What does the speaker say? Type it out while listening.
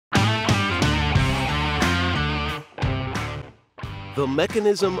The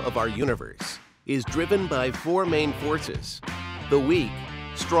mechanism of our universe is driven by four main forces: the weak,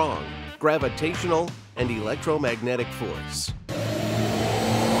 strong, gravitational, and electromagnetic force.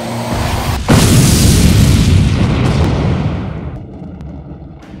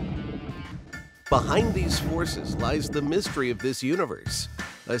 Behind these forces lies the mystery of this universe,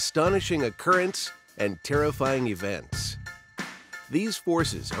 astonishing occurrence and terrifying events. These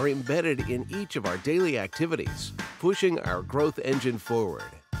forces are embedded in each of our daily activities, pushing our growth engine forward.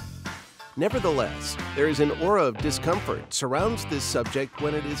 Nevertheless, there is an aura of discomfort surrounds this subject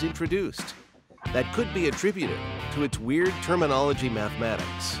when it is introduced that could be attributed to its weird terminology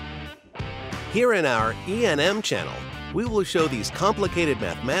mathematics. Here in our EnM channel, we will show these complicated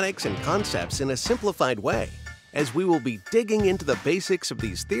mathematics and concepts in a simplified way, as we will be digging into the basics of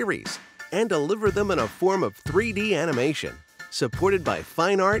these theories and deliver them in a form of 3D animation, supported by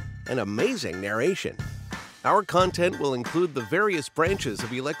fine art and amazing narration. Our content will include the various branches of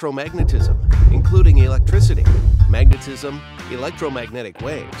electromagnetism, including electricity, magnetism, electromagnetic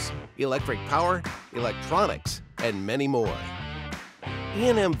waves, electric power, electronics, and many more.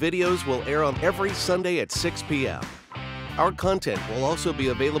 EnM videos will air on every Sunday at 6 p.m. Our content will also be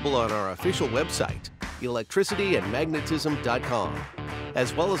available on our official website, electricityandmagnetism.com,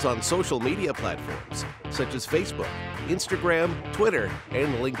 as well as on social media platforms such as Facebook, Instagram, Twitter,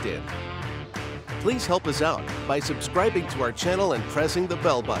 and LinkedIn. Please help us out by subscribing to our channel and pressing the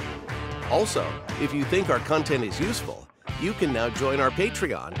bell button. Also, if you think our content is useful, you can now join our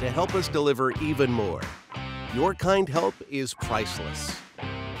Patreon to help us deliver even more. Your kind help is priceless.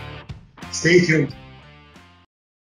 Stay tuned.